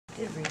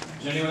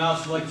Does anyone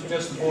else like to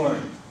address the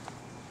board?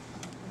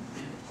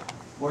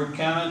 Board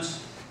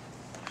comments?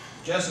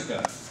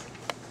 Jessica?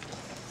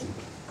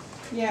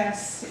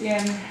 Yes,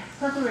 in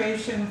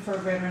preparation for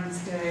Veterans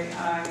Day,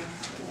 I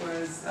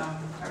was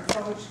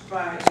approached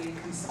by a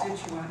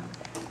constituent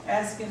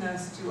asking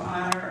us to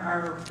honor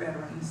our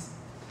veterans.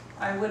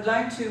 I would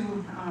like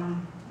to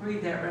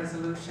read that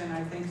resolution.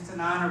 I think it's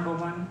an honorable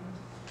one.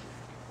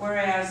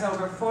 Whereas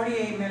over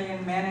 48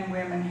 million men and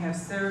women have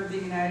served the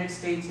United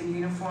States in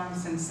uniform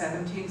since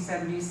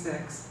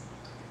 1776.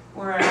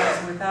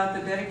 Whereas without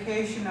the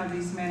dedication of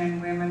these men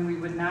and women, we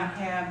would not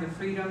have the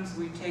freedoms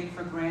we take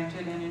for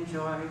granted and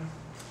enjoy.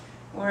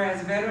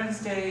 Whereas Veterans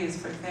Day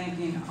is for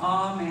thanking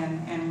all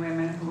men and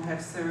women who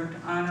have served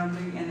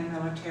honorably in the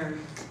military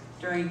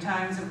during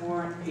times of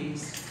war and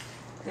peace.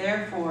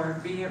 Therefore,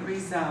 be it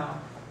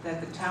resolved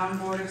that the Town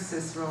Board of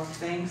Cicero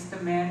thanks the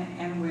men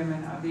and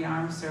women of the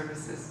armed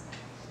services,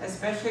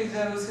 especially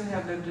those who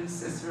have lived in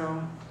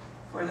Cicero,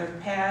 for their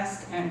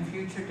past and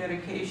future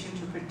dedication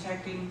to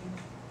protecting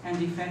and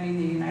defending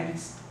the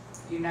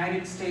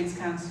United States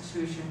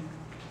Constitution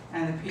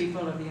and the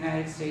people of the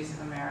United States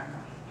of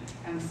America.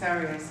 I'm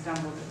sorry I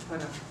stumbled and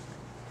put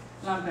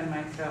a lump in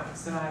my throat,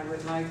 so I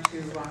would like to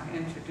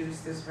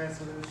introduce this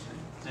resolution.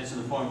 That's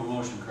in the form of a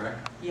motion,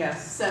 correct?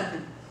 Yes.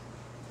 Second.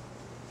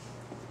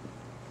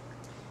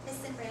 Ms.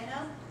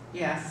 Zambrano?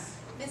 Yes.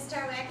 Ms.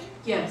 Tarwacki?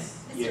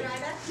 Yes. Mr.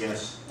 Ryba?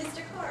 Yes.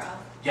 Mr. Coro?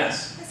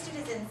 Yes. Mr.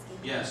 Kaczynski?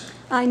 Yes.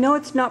 I know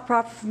it's not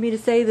proper for me to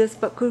say this,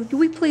 but could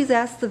we please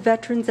ask the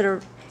veterans that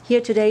are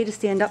here today to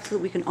stand up so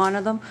that we can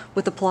honor them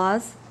with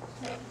applause?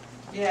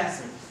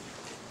 Yes.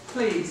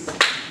 Please.